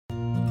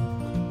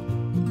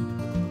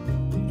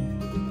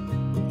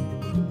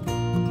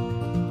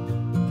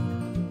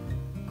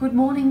Good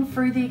morning,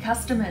 Fruity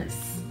customers.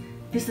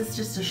 This is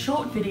just a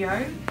short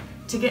video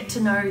to get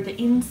to know the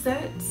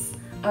inserts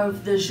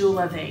of the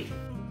JUlaVie.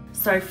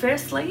 So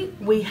firstly,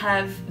 we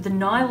have the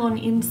nylon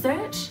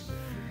insert,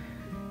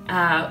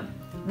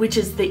 which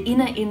is the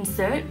inner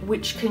insert,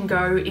 which can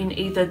go in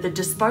either the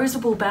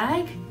disposable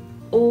bag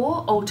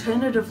or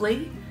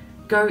alternatively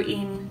go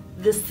in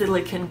the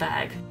silicone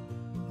bag.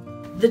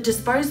 The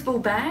disposable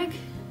bag,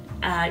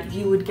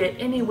 you would get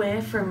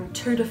anywhere from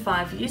 2 to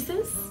 5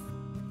 uses.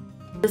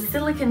 The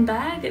silicone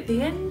bag at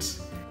the end,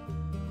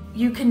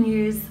 you can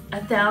use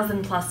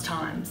 1,000+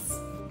 times.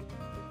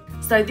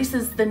 So this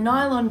is the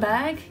nylon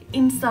bag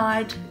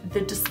inside the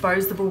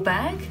disposable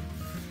bag.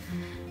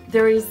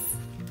 There is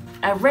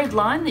a red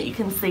line that you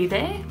can see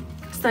there.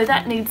 So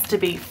that needs to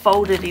be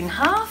folded in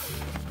half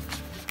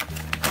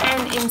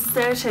and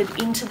inserted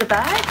into the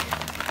bag.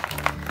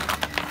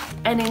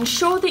 And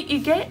ensure that you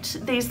get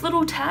these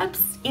little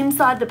tabs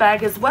inside the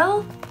bag as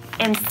well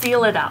and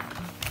seal it up.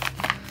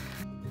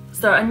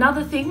 So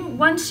another thing,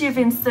 once you've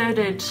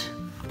inserted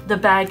the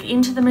bag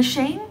into the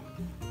machine,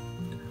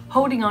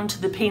 holding on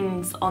to the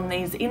pins on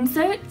these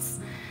inserts,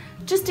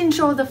 just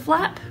ensure the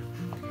flap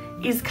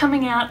is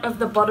coming out of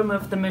the bottom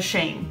of the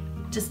machine,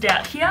 just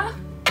out here.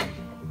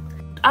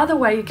 Other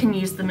way you can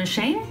use the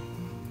machine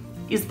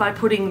is by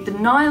putting the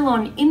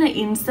nylon inner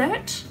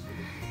insert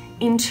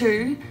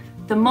into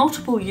the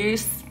multiple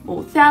use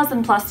or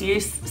 1,000+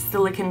 use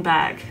silicone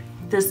bag.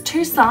 There's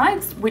 2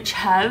 sides which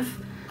have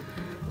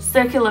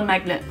circular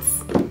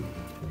magnets.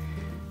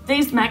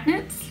 These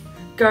magnets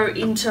go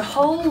into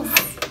holes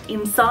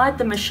inside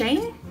the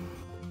machine.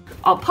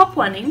 I'll pop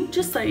one in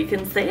just so you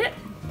can see it.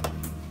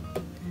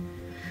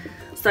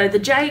 So the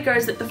J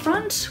goes at the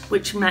front,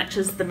 which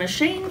matches the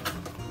machine.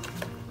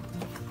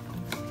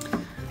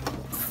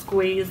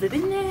 Squeeze it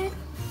in there.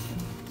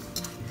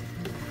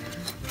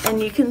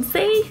 And you can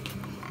see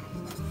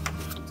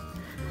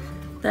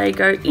they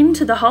go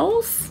into the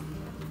holes.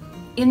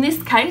 In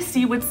this case,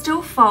 you would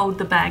still fold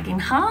the bag in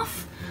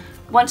half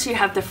once you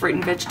have the fruit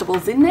and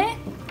vegetables in there.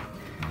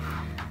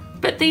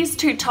 But these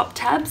 2 top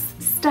tabs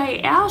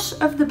stay out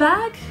of the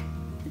bag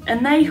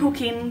and they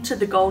hook into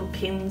the gold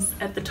pins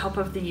at the top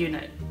of the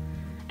unit,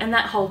 and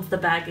that holds the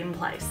bag in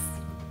place.